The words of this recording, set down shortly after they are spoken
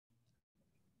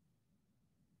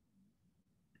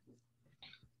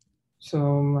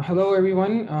Hello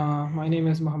everyone. My name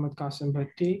is Mohammed Qasim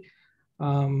Bhatti.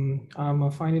 I'm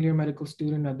a final year medical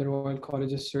student at the Royal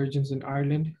College of Surgeons in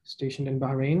Ireland, stationed in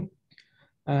Bahrain.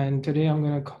 And today I'm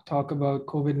going to talk about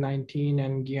COVID-19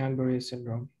 and Guillain Barre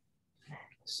Syndrome.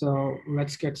 So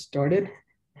let's get started.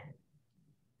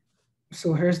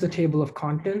 So here's the table of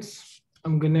contents.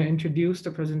 I'm going to introduce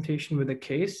the presentation with a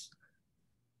case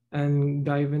and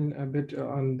dive in a bit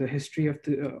on the history of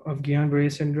Guillain Barre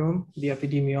Syndrome, the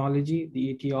epidemiology, the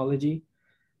etiology,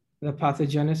 the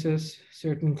pathogenesis,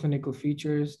 certain clinical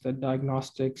features, the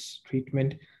diagnostics,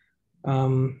 treatment,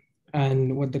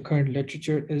 and what the current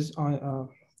literature is on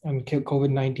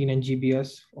COVID-19 and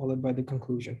GBS, followed by the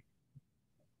conclusion.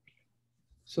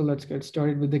 So let's get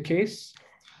started with the case.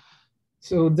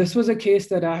 So this was a case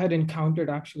that I had encountered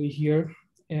actually here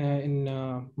in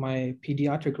my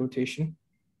pediatric rotation.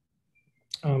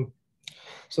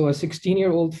 So a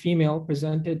 16-year-old female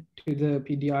presented to the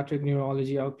pediatric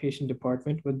neurology outpatient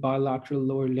department with bilateral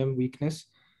lower limb weakness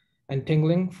and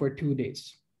tingling for 2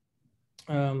 days.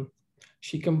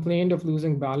 She complained of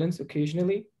losing balance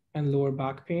occasionally and lower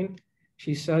back pain.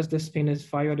 She says this pain is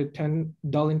 5 out of 10,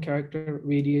 dull in character,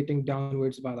 radiating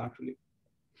downwards bilaterally.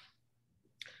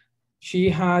 She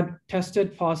had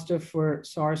tested positive for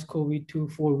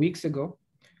SARS-CoV-2 4 weeks ago,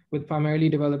 with primarily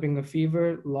developing a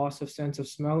fever, loss of sense of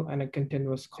smell, and a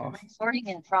continuous cough. Recording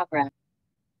in progress.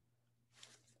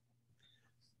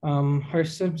 Her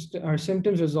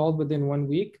symptoms resolved within 1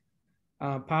 week.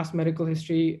 Past medical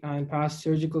history and past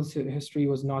surgical history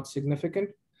was not significant.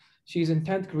 She's in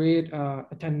 10th grade,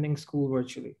 attending school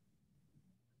virtually.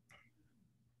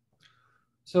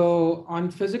 So on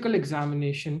physical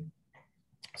examination,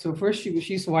 so first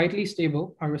she's widely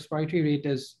stable. Her respiratory rate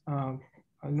is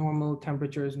normal,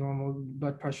 temperature is normal,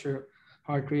 blood pressure,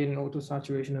 heart rate, and O2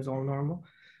 saturation is all normal.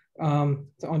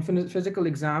 So on physical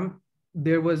exam,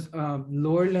 there was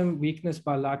lower limb weakness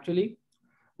bilaterally.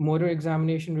 Motor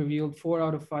examination revealed 4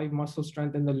 out of 5 muscle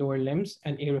strength in the lower limbs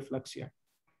and areflexia.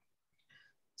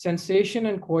 Sensation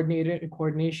and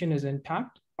coordination is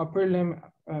intact. Upper limb,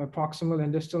 proximal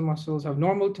and distal muscles have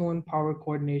normal tone, power,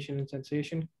 coordination, and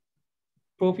sensation.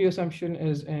 Proprioception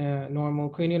is normal.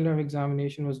 Cranial nerve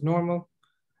examination was normal.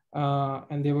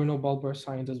 And there were no bulbar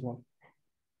signs as well.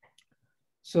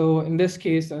 So in this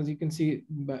case, as you can see,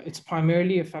 it's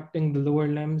primarily affecting the lower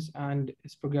limbs and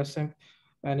is progressive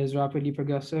and is rapidly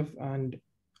progressive and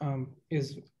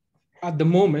is at the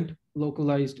moment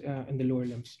localized in the lower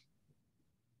limbs.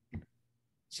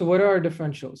 So what are our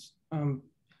differentials?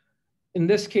 In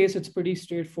this case, it's pretty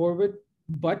straightforward,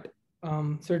 but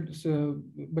some other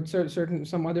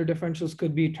differentials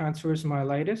could be transverse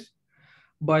myelitis,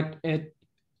 but it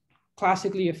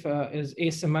classically is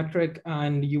asymmetric,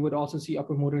 and you would also see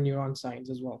upper motor neuron signs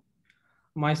as well.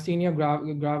 Myasthenia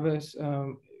gravis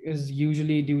is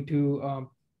usually due to,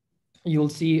 you'll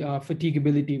see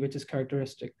fatigability, which is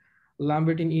characteristic.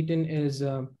 Lambert-Eaton is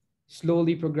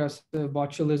slowly progressive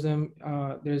botulism.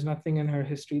 There's nothing in her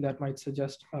history that might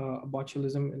suggest a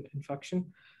botulism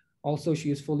infection. Also,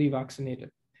 she is fully vaccinated.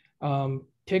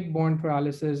 Tick-borne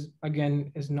paralysis,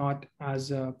 again, is not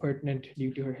as pertinent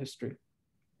due to her history.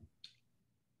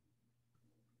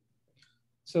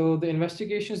 So the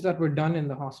investigations that were done in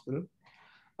the hospital,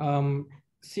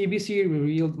 CBC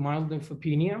revealed mild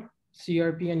lymphopenia.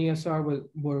 CRP and ESR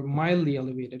were mildly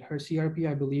elevated. Her CRP,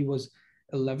 I believe, was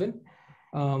 11.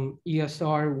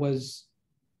 ESR was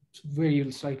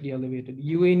very slightly elevated.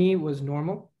 UNE was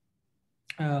normal.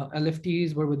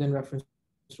 LFTs were within reference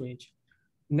range.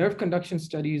 Nerve conduction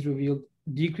studies revealed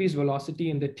decreased velocity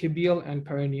in the tibial and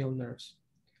peroneal nerves.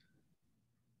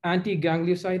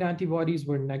 Anti-ganglioside antibodies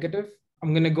were negative.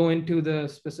 I'm going to go into the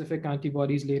specific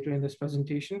antibodies later in this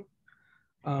presentation.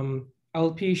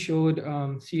 LP showed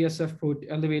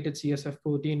elevated CSF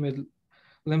protein with no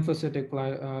lymphocytic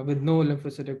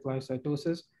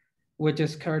polycytosis, which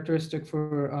is characteristic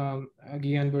for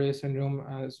Guillain Barre syndrome,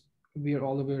 as we are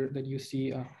all aware that you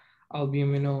see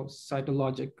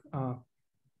albuminocytologic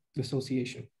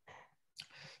dissociation.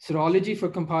 Serology for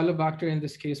Campylobacter in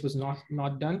this case was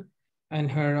not done,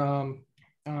 and her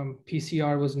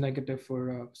PCR was negative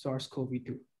for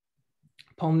SARS-CoV-2.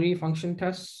 Pulmonary function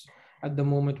tests at the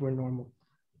moment were normal.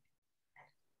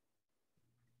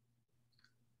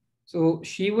 So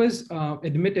she was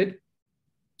admitted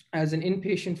as an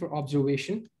inpatient for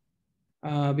observation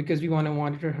because we want to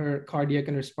monitor her cardiac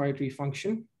and respiratory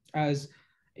function, as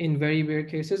in very rare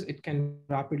cases, it can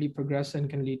rapidly progress and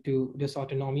can lead to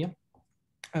dysautonomia.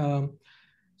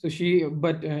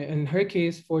 But in her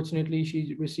case, fortunately,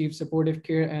 she received supportive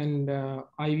care and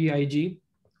IVIG,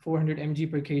 400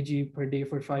 mg per kg per day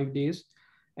for 5 days,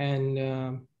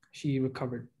 and she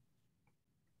recovered.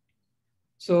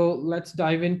 So let's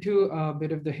dive into a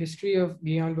bit of the history of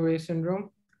Guillain Barre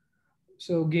syndrome.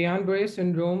 So Guillain Barre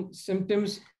syndrome,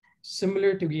 symptoms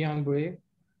similar to Guillain Barre,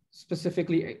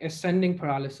 specifically ascending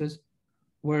paralysis,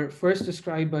 were first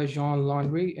described by Jean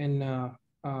Landry in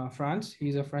France.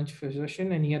 He's a French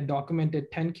physician, and he had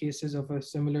documented 10 cases of a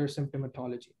similar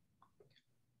symptomatology.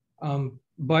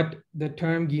 But the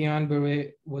term Guillain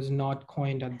Barre was not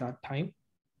coined at that time.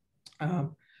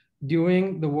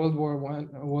 During the World War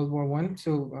I,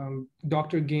 so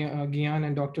Dr. Guillain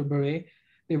and Dr. Barre,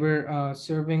 they were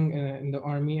serving in the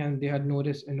army, and they had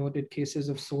noted cases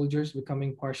of soldiers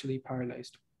becoming partially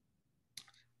paralyzed.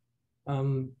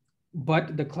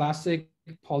 But the classic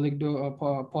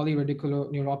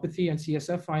polyradicular neuropathy and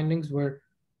CSF findings were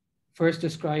first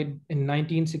described in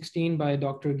 1916 by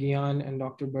Dr. Guillain and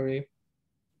Dr. Barre.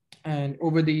 And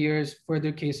over the years,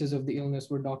 further cases of the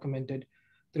illness were documented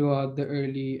throughout the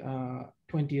early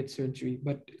 20th century.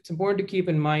 But it's important to keep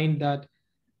in mind that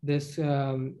this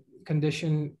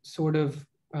condition sort of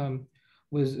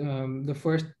was the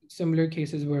first similar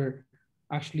cases were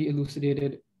actually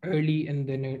elucidated early in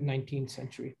the 19th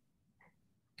century.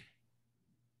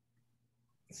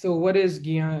 So what is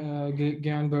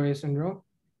Guillain Barre syndrome?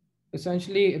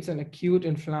 Essentially, it's an acute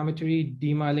inflammatory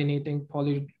demyelinating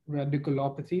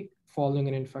polyradiculopathy following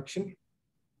an infection,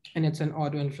 and it's an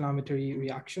autoinflammatory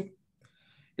reaction.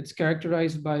 It's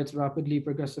characterized by its rapidly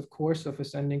progressive course of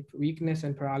ascending weakness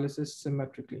and paralysis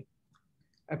symmetrically.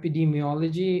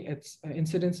 Epidemiology, its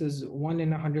incidence is 1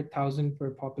 in 100,000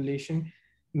 per population.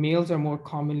 Males are more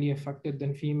commonly affected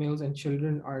than females, and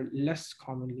children are less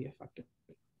commonly affected.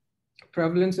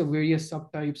 Prevalence of various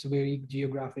subtypes vary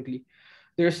geographically.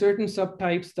 There are certain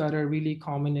subtypes that are really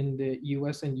common in the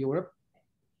US and Europe,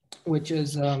 which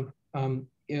is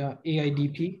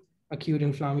AIDP, acute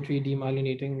inflammatory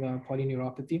demyelinating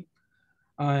polyneuropathy.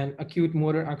 And acute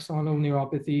motor axonal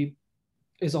neuropathy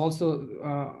is also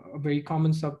a very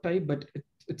common subtype, but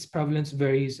its prevalence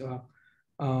varies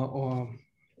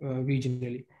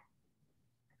regionally.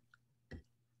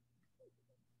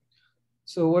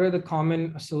 So what are the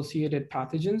common associated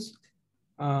pathogens?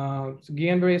 So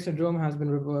Guillain Barre syndrome has been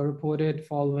reported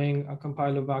following a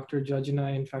Campylobacter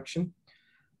jejuni infection,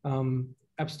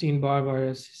 Epstein-Barr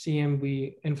virus,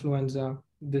 CMV, influenza,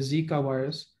 the Zika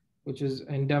virus, which is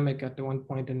endemic at one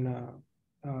point in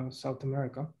South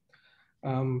America,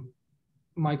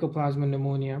 mycoplasma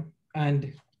pneumonia,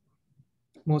 and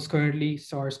most currently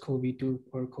SARS-CoV-2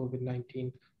 or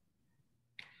COVID-19.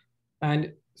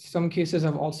 And some cases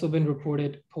have also been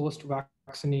reported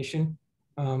post-vaccination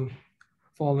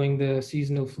following the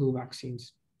seasonal flu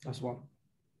vaccines as well.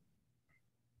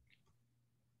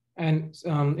 And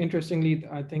interestingly,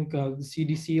 I think the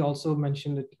CDC also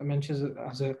mentions it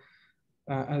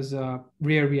as a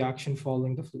rare reaction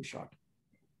following the flu shot.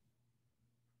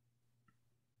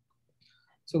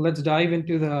 So let's dive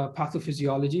into the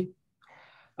pathophysiology.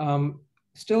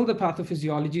 Still, the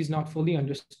pathophysiology is not fully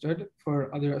understood for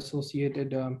other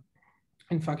associated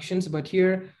infections, but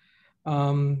here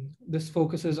this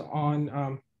focuses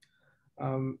on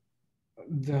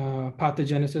the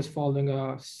pathogenesis following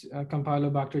a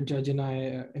Campylobacter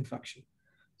jejuni infection.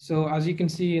 So as you can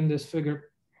see in this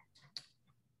figure,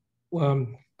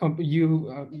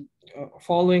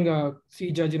 following a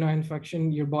C. jejuni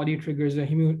infection, your body triggers a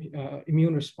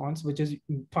immune response, which is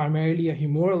primarily a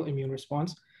humoral immune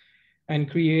response, and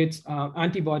creates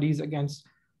antibodies against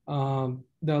the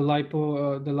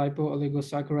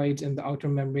lipo-oligosaccharides in the outer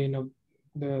membrane of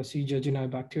the C. jejuni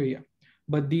bacteria.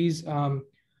 But these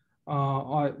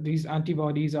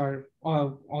antibodies are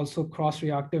also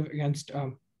cross-reactive against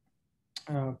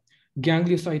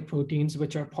ganglioside proteins,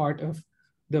 which are part of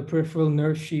the peripheral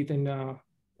nerve sheath and are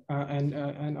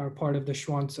part of the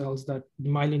Schwann cells that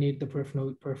myelinate the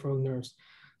peripheral nerves.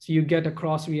 So you get a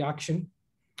cross-reaction,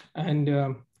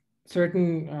 and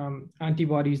certain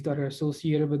antibodies that are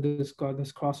associated with this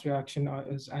cross-reaction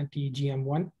is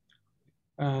anti-GM1,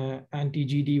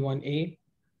 anti-GD1A,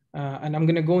 and I'm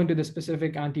going to go into the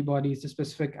specific antibodies, the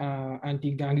specific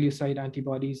anti-ganglioside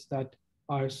antibodies that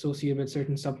are associated with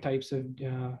certain subtypes of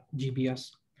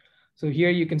GBS. So here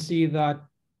you can see that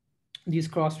these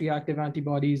cross-reactive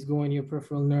antibodies go in your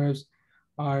peripheral nerves,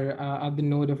 are at the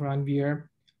node of Ranvier,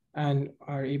 and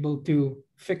are able to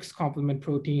fix complement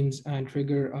proteins and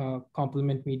trigger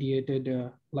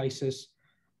complement-mediated lysis,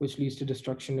 which leads to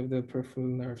destruction of the peripheral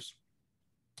nerves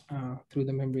through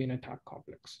the membrane attack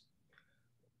complex.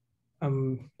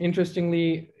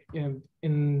 Interestingly,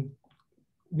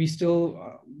 we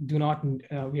still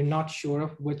we're not sure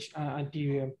of which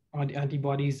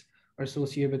antibodies are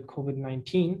associated with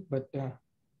COVID-19, but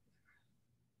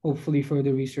hopefully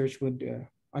further research would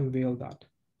unveil that.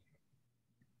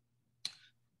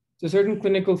 So certain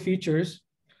clinical features,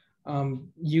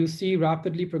 you see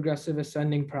rapidly progressive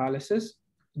ascending paralysis,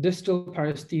 distal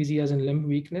paresthesias and limb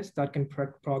weakness that can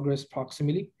progress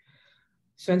proximally,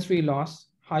 sensory loss,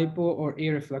 hypo or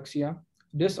areflexia,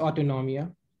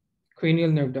 dysautonomia,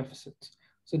 cranial nerve deficits.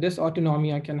 So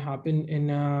dysautonomia can happen in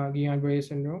Guillain Barre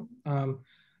syndrome.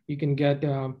 You can get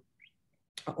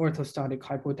orthostatic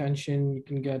hypotension, you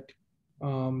can get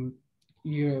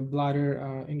your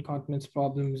bladder incontinence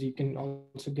problems, you can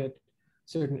also get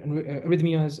certain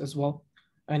arrhythmias as well.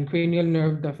 And cranial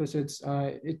nerve deficits,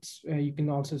 you can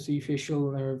also see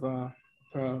facial nerve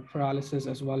paralysis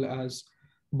as well as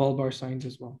bulbar signs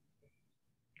as well.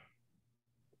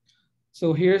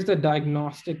 So here's the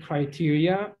diagnostic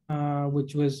criteria,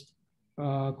 which was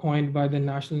coined by the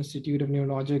National Institute of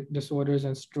Neurologic Disorders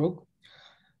and Stroke.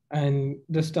 And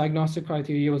this diagnostic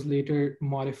criteria was later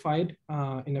modified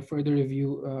in a further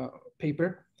review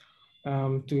paper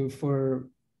to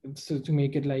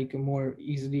make it like more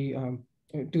easily,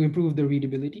 to improve the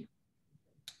readability.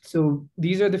 So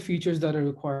these are the features that are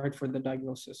required for the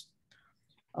diagnosis.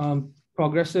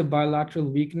 Progressive bilateral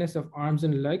weakness of arms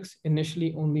and legs.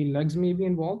 Initially, only legs may be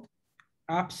involved.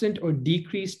 Absent or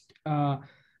decreased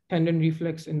tendon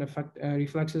reflexes in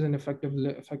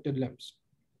affected limbs.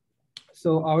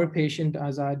 So our patient,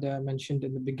 as I had mentioned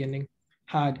in the beginning,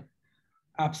 had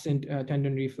absent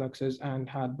tendon reflexes and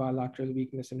had bilateral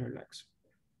weakness in her legs.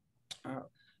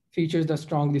 Features that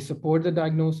strongly support the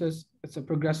diagnosis. It's a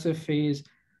progressive phase,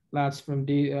 lasts from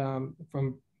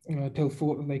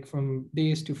from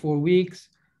days to 4 weeks,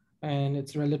 and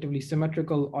it's relatively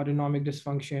symmetrical, autonomic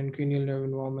dysfunction, cranial nerve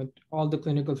involvement, all the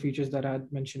clinical features that I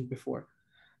had mentioned before.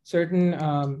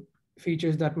 Certain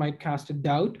features that might cast a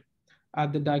doubt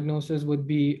at the diagnosis would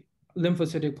be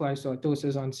lymphocytic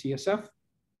polycytosis on CSF,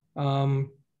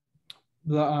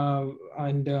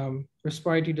 and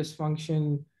respiratory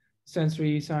dysfunction,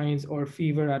 sensory signs, or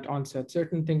fever at onset,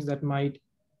 certain things that might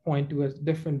point to a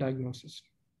different diagnosis.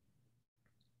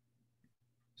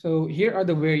 So here are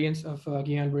the variants of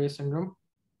Guillain Barre syndrome.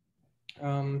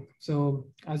 So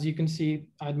as you can see,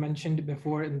 I'd mentioned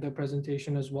before in the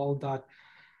presentation as well that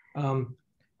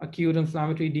acute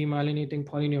inflammatory demyelinating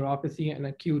polyneuropathy and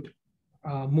acute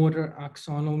motor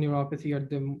axonal neuropathy are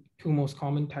the two most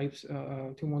common types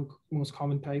of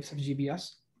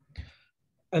GBS.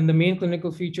 And the main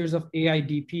clinical features of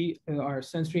AIDP are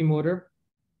sensory motor,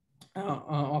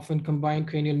 often combined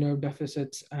cranial nerve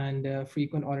deficits, and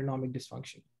frequent autonomic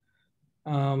dysfunction.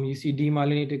 You see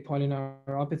demyelinating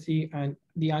polyneuropathy, and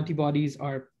the antibodies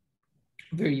are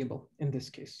variable in this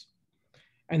case.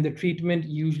 And the treatment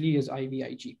usually is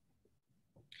IVIG.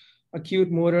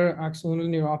 Acute motor axonal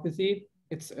neuropathy,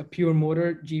 it's a pure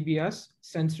motor GBS.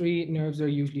 Sensory nerves are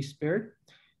usually spared.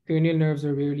 Cranial nerves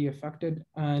are rarely affected.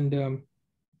 And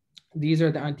these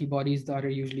are the antibodies that are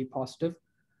usually positive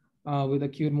with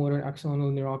acute motor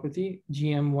axonal neuropathy: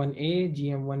 GM1A,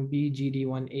 GM1B,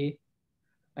 GD1A,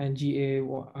 and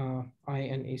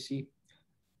GAI-NAC.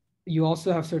 You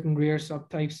also have certain rare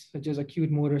subtypes such as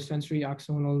acute motor sensory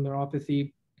axonal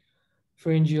neuropathy,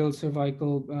 pharyngeal,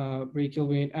 cervical, brachial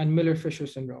vein, and Miller-Fisher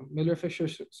syndrome. Miller-Fisher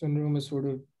syndrome is sort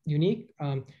of unique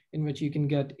in which you can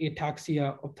get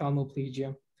ataxia,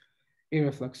 ophthalmoplegia,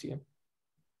 areflexia.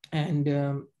 And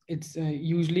it's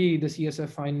usually the CSF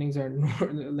findings are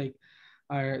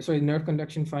nerve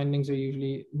conduction findings are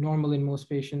usually normal in most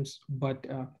patients, but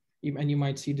and you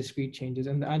might see discrete changes.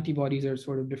 And the antibodies are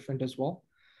sort of different as well.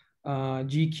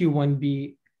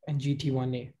 GQ1B and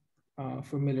GT1A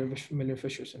for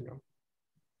Miller-Fisher syndrome.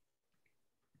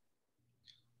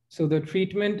 So the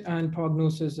treatment and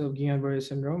prognosis of Guillain Barre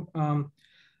syndrome.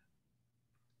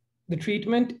 The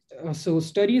treatment, so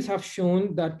studies have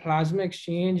shown that plasma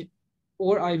exchange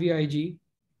or IVIG,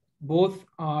 both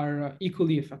are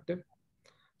equally effective.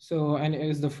 So, and it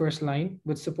is the first line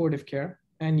with supportive care.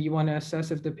 And you want to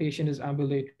assess if the patient is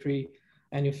ambulatory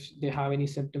and if they have any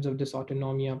symptoms of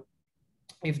dysautonomia.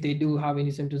 If they do have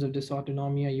any symptoms of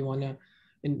dysautonomia, you want to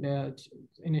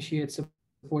initiate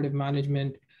supportive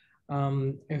management.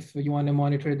 If you want to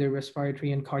monitor their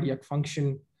respiratory and cardiac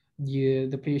function,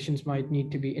 the patients might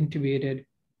need to be intubated,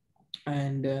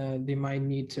 and they might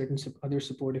need certain other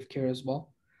supportive care as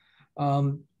well.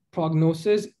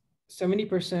 Prognosis,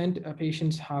 70% of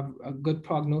patients have a good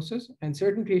prognosis, and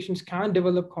certain patients can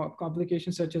develop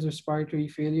complications such as respiratory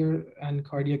failure and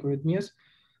cardiac arrhythmias,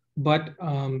 but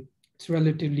it's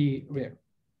relatively rare.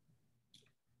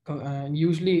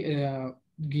 Usually,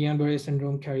 Guillain Barre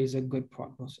syndrome carries a good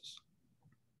prognosis.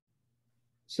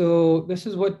 So this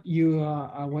is what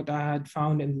I had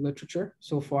found in the literature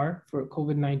so far for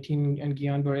COVID-19 and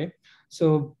Guillain Barre.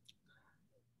 So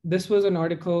this was an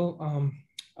article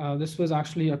This was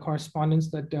actually a correspondence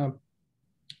that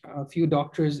a few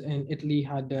doctors in Italy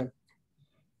had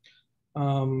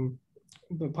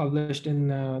published in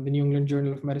the New England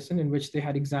Journal of Medicine, in which they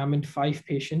had examined 5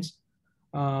 patients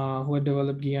who had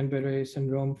developed Guillain Barre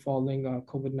syndrome following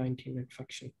COVID-19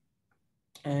 infection.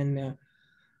 And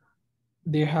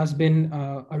there has been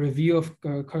a review of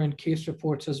current case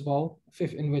reports as well,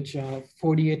 in which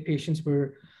 48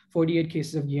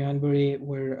 cases of Guillain Barre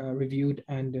were reviewed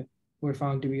and were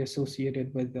found to be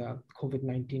associated with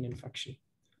COVID-19 infection.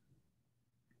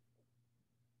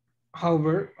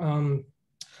 However,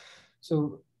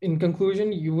 so in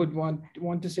conclusion, you would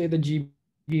want to say that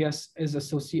GBS is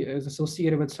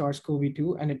associated with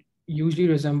SARS-CoV-2, and it usually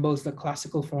resembles the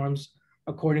classical forms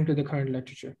according to the current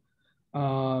literature.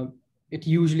 It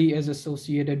usually is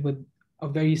associated with a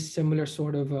very similar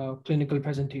sort of clinical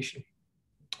presentation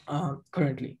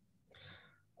currently.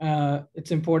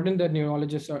 It's important that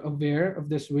neurologists are aware of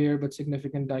this rare but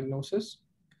significant diagnosis.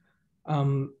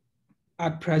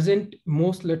 At present,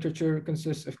 most literature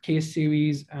consists of case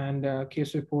series and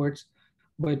case reports,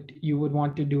 but you would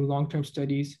want to do long-term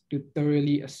studies to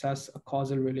thoroughly assess a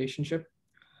causal relationship.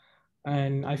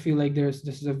 And I feel like this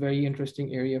is a very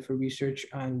interesting area for research,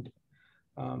 and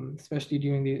especially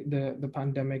during the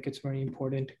pandemic, it's very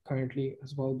important currently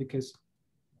as well, because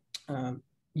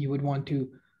you would want to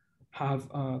have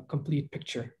a complete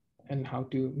picture and how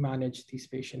to manage these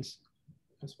patients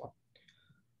as well.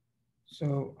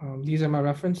 So these are my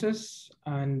references,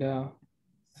 and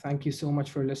thank you so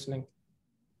much for listening.